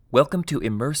Welcome to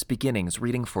Immerse Beginnings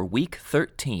reading for Week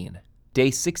 13,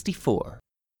 Day 64.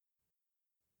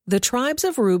 The tribes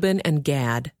of Reuben and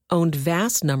Gad owned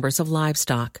vast numbers of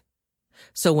livestock.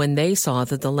 So when they saw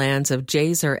that the lands of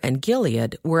Jazer and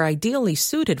Gilead were ideally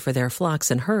suited for their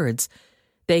flocks and herds,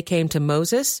 they came to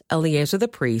Moses, Eleazar the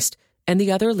priest, and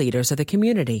the other leaders of the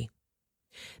community.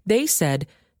 They said,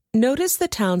 "Notice the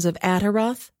towns of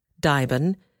Ataroth,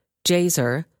 Dibon,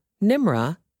 Jazer,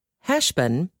 Nimrah,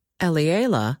 Heshbon,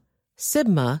 Elealeh,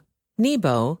 Sibmah,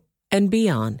 Nebo, and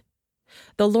Beon.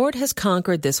 The Lord has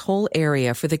conquered this whole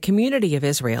area for the community of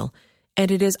Israel, and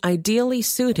it is ideally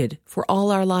suited for all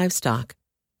our livestock.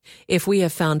 If we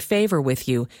have found favor with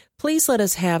you, please let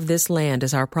us have this land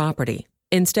as our property,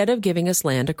 instead of giving us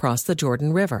land across the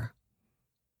Jordan River."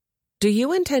 "Do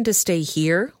you intend to stay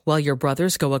here while your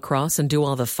brothers go across and do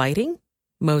all the fighting?"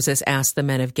 Moses asked the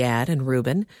men of Gad and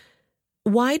Reuben.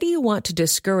 "Why do you want to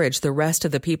discourage the rest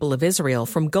of the people of Israel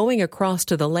from going across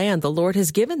to the land the Lord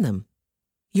has given them?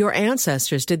 Your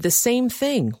ancestors did the same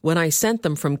thing when I sent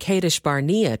them from Kadesh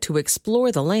Barnea to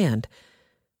explore the land.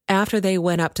 After they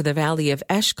went up to the valley of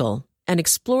Eshcol and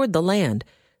explored the land,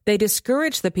 they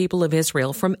discouraged the people of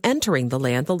Israel from entering the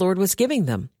land the Lord was giving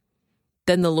them.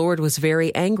 Then the Lord was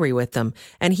very angry with them,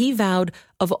 and he vowed,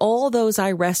 'Of all those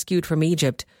I rescued from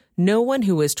Egypt, no one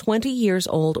who is 20 years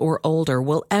old or older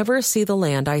will ever see the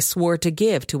land I swore to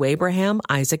give to Abraham,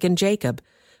 Isaac, and Jacob,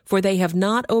 for they have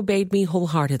not obeyed me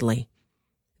wholeheartedly.'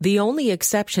 The only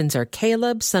exceptions are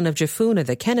Caleb, son of Jephunneh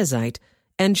the Kenizzite,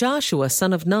 and Joshua,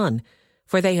 son of Nun,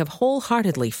 for they have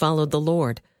wholeheartedly followed the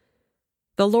Lord.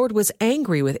 The Lord was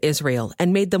angry with Israel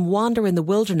and made them wander in the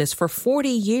wilderness for 40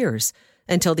 years,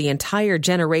 until the entire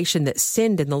generation that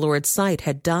sinned in the Lord's sight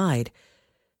had died.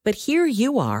 But here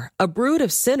you are, a brood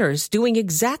of sinners, doing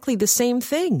exactly the same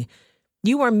thing.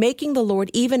 You are making the Lord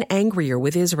even angrier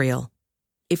with Israel.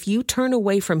 If you turn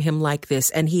away from him like this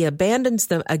and he abandons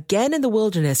them again in the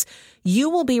wilderness, you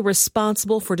will be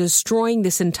responsible for destroying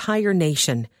this entire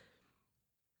nation."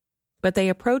 But they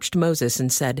approached Moses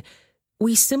and said,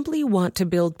 "We simply want to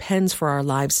build pens for our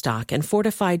livestock and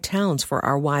fortified towns for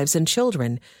our wives and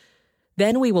children.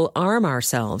 Then we will arm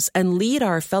ourselves and lead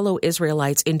our fellow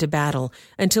Israelites into battle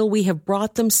until we have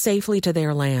brought them safely to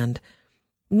their land.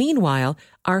 Meanwhile,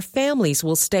 our families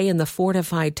will stay in the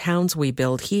fortified towns we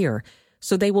build here,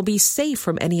 so they will be safe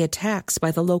from any attacks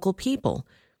by the local people.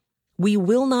 We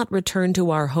will not return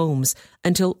to our homes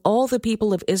until all the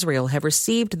people of Israel have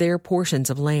received their portions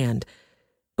of land.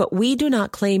 But we do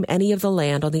not claim any of the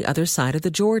land on the other side of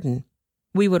the Jordan.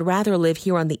 We would rather live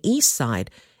here on the east side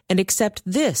and accept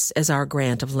this as our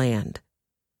grant of land."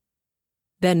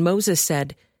 Then Moses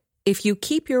said, "If you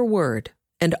keep your word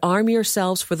and arm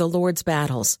yourselves for the Lord's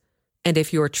battles, and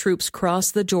if your troops cross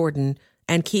the Jordan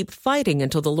and keep fighting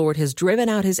until the Lord has driven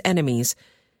out his enemies,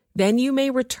 then you may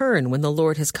return when the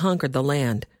Lord has conquered the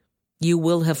land. You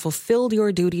will have fulfilled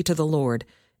your duty to the Lord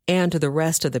and to the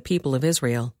rest of the people of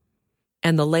Israel.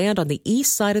 And the land on the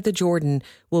east side of the Jordan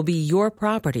will be your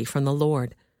property from the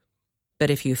Lord. But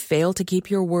if you fail to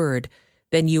keep your word,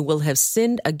 then you will have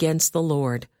sinned against the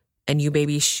Lord, and you may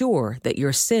be sure that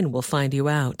your sin will find you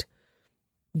out.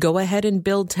 Go ahead and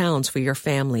build towns for your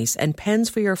families and pens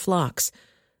for your flocks,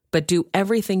 but do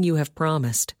everything you have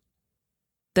promised."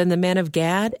 Then the men of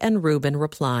Gad and Reuben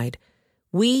replied,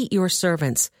 "We, your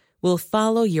servants, will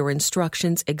follow your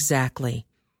instructions exactly.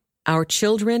 Our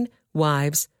children,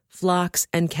 wives, flocks,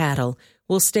 and cattle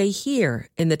will stay here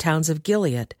in the towns of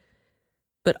Gilead.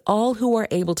 But all who are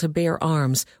able to bear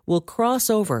arms will cross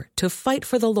over to fight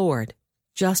for the Lord,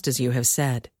 just as you have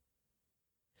said."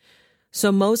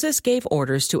 So Moses gave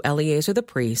orders to Eleazar the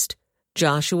priest,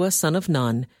 Joshua son of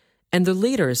Nun, and the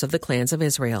leaders of the clans of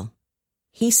Israel.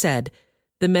 He said,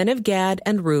 "The men of Gad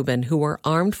and Reuben who are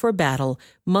armed for battle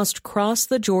must cross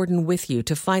the Jordan with you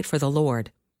to fight for the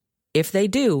Lord. If they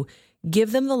do,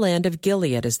 give them the land of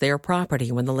Gilead as their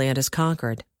property when the land is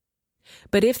conquered.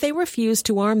 But if they refuse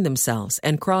to arm themselves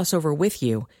and cross over with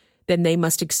you, then they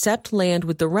must accept land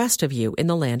with the rest of you in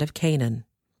the land of Canaan."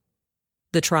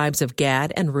 The tribes of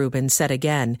Gad and Reuben said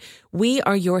again, "We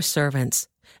are your servants,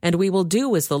 and we will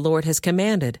do as the Lord has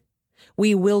commanded.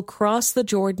 We will cross the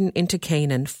Jordan into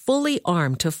Canaan fully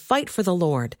armed to fight for the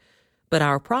Lord, but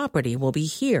our property will be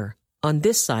here on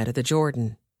this side of the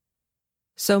Jordan."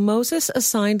 So Moses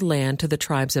assigned land to the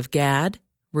tribes of Gad,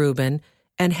 Reuben,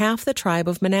 and half the tribe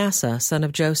of Manasseh, son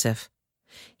of Joseph.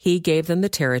 He gave them the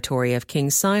territory of King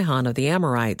Sihon of the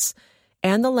Amorites,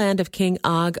 and the land of King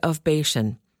Og of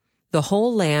Bashan, the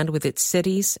whole land with its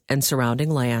cities and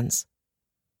surrounding lands.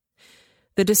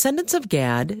 The descendants of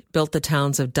Gad built the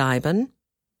towns of Dibon,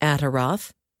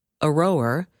 Ataroth,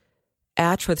 Aroer,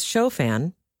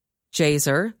 Atroth-Shophan,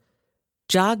 Jazer,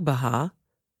 Jogbehah,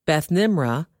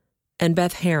 Beth-Nimrah, and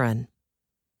Beth-Haran.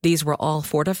 These were all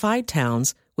fortified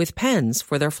towns with pens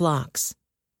for their flocks.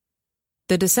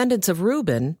 The descendants of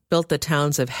Reuben built the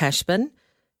towns of Heshbon,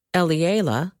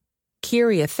 Elealeh,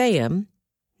 Kiriathaim,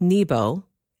 Nebo,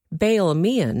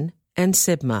 Baal-Meon, and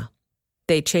Sibmah.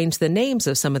 They changed the names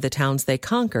of some of the towns they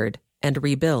conquered and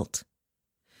rebuilt.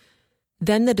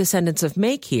 Then the descendants of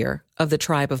Machir, of the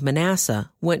tribe of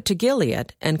Manasseh, went to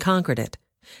Gilead and conquered it,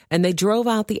 and they drove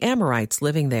out the Amorites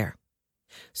living there.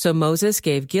 So Moses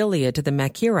gave Gilead to the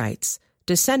Machirites,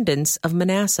 descendants of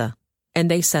Manasseh,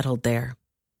 and they settled there.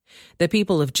 The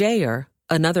people of Jair,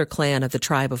 another clan of the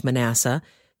tribe of Manasseh,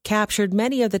 captured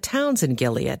many of the towns in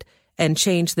Gilead and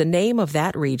changed the name of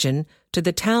that region to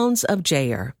the towns of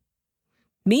Jair.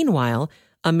 Meanwhile,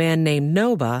 a man named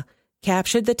Nobah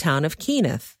captured the town of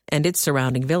Kenath and its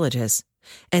surrounding villages,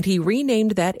 and he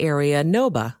renamed that area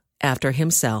Nobah after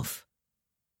himself.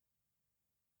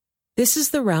 This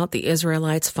is the route the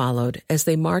Israelites followed as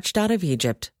they marched out of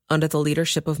Egypt under the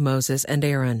leadership of Moses and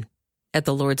Aaron. At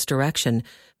the Lord's direction,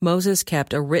 Moses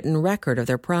kept a written record of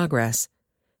their progress.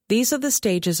 These are the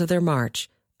stages of their march,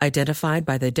 identified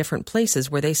by the different places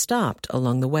where they stopped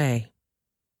along the way.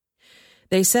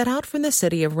 They set out from the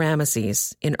city of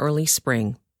Ramesses in early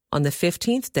spring, on the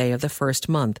 15th day of the first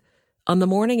month, on the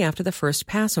morning after the first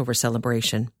Passover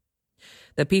celebration.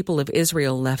 The people of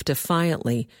Israel left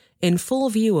defiantly, in full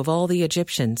view of all the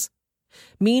Egyptians.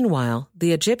 Meanwhile,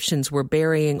 the Egyptians were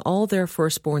burying all their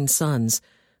firstborn sons,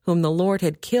 whom the Lord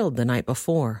had killed the night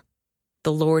before.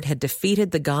 The Lord had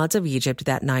defeated the gods of Egypt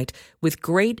that night with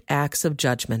great acts of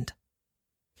judgment.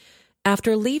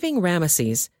 After leaving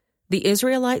Ramesses, the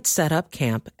Israelites set up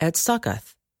camp at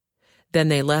Succoth. Then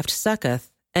they left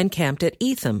Succoth and camped at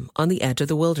Etham on the edge of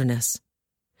the wilderness.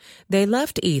 They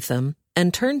left Etham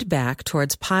and turned back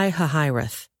towards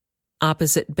Pi-hahiroth,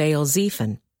 opposite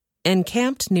Baal-Zephon, and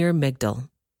camped near Migdal.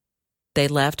 They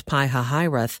left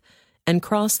Pi-hahiroth and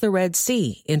crossed the Red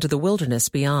Sea into the wilderness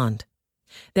beyond.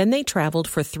 Then they traveled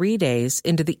for 3 days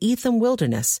into the Etham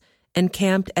wilderness and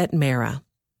camped at Marah.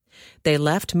 They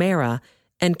left Marah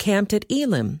and camped at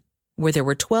Elim, where there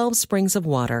were 12 springs of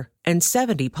water and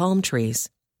 70 palm trees.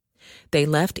 They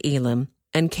left Elim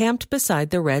and camped beside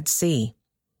the Red Sea.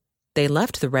 They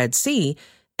left the Red Sea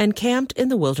and camped in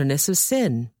the wilderness of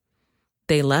Sin.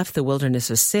 They left the wilderness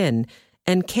of Sin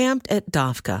and camped at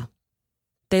Dophkah.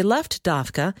 They left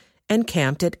Dophkah and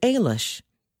camped at Elish.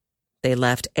 They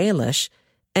left Elish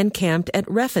and camped at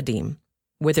Rephidim,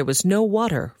 where there was no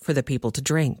water for the people to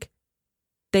drink.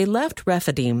 They left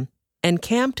Rephidim and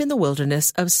camped in the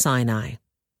wilderness of Sinai.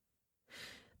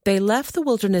 They left the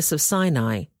wilderness of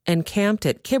Sinai and camped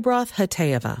at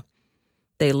Kibroth-Hattaavah.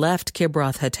 They left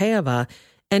Kibroth-Hattaavah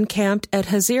and camped at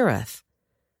Hazeroth.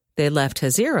 They left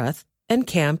Hazeroth and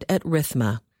camped at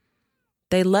Rithmah.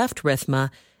 They left Rithmah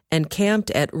and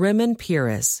camped at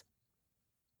Rimmon-Perez.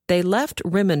 They left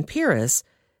Rimmon-Perez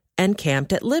and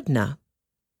camped at Libnah.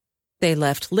 They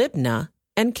left Libnah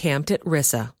and camped at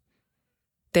Rissah.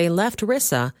 They left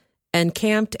Rissah and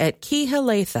camped at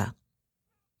Kehelatha.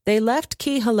 They left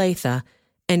Kehelatha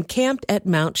and camped at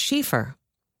Mount Shepher.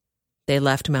 They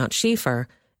left Mount Shepher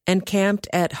and camped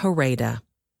at Harada.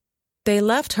 They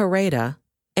left Harada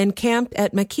and camped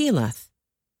at Makelath.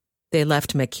 They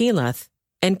left Makelath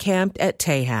and camped at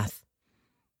Tahath.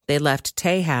 They left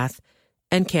Tahath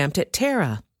and camped at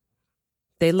Terah.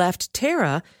 They left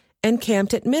Terah and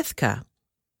camped at Mithkah.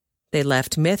 They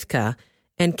left Mithkah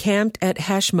and camped at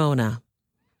Hashmonah.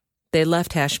 They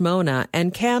left Hashmonah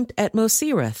and camped at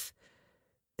Mosirath.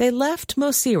 They left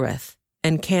Mosirath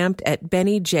and camped at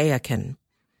Beni-Jaakan.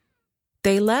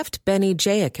 They left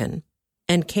Beni-Jaakan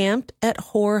and camped at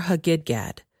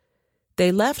Hor-Haggidgad.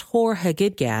 They left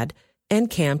Hor-Haggidgad and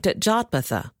camped at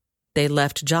Jotbathah. They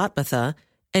left Jotbathah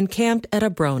and camped at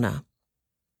Abrona.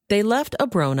 They left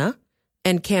Abrona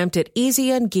and camped at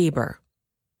Ezion-Geber.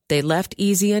 They left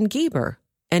Ezion-Geber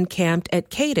and camped at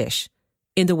Kadesh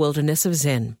in the wilderness of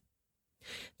Zin.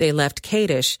 They left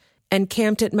Kadesh and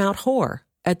camped at Mount Hor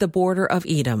at the border of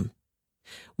Edom.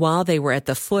 While they were at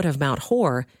the foot of Mount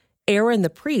Hor, Aaron the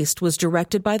priest was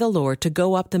directed by the Lord to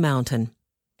go up the mountain,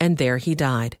 and there he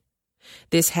died.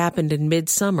 This happened in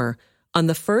midsummer, on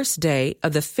the first day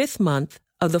of the 5th month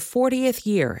of the 40th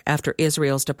year after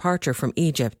Israel's departure from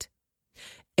Egypt.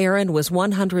 Aaron was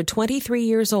 123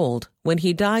 years old when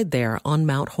he died there on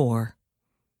Mount Hor.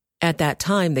 At that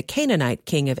time, the Canaanite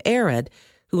king of Arad,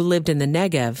 who lived in the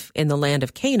Negev in the land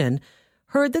of Canaan,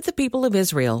 heard that the people of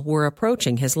Israel were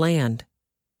approaching his land.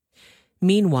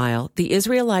 Meanwhile, the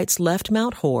Israelites left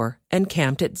Mount Hor and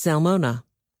camped at Zalmonah.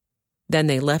 Then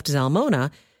they left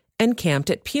Zalmonah and camped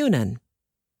at Punon.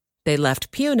 They left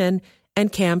Punon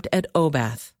and camped at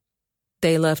Obath.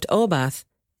 They left Obath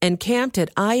and camped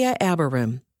at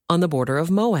Abarim on the border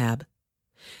of Moab.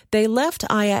 They left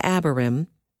Abarim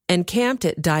and camped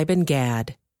at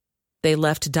Dibon-Gad. They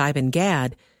left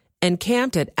Dibon-Gad and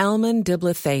camped at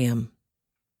Almon-Diblathaim.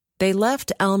 They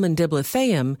left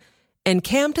Almon-Diblathaim and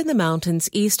camped in the mountains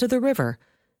east of the river,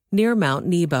 near Mount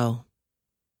Nebo.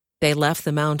 They left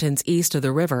the mountains east of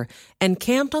the river and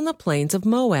camped on the plains of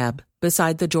Moab,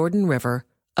 beside the Jordan River,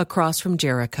 across from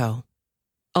Jericho.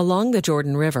 Along the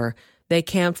Jordan River, they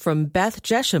camped from Beth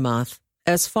Jeshimoth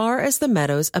as far as the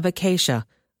meadows of Acacia,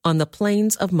 on the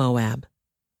plains of Moab.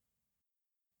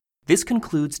 This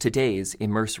concludes today's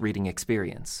Immerse reading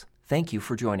experience. Thank you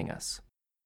for joining us.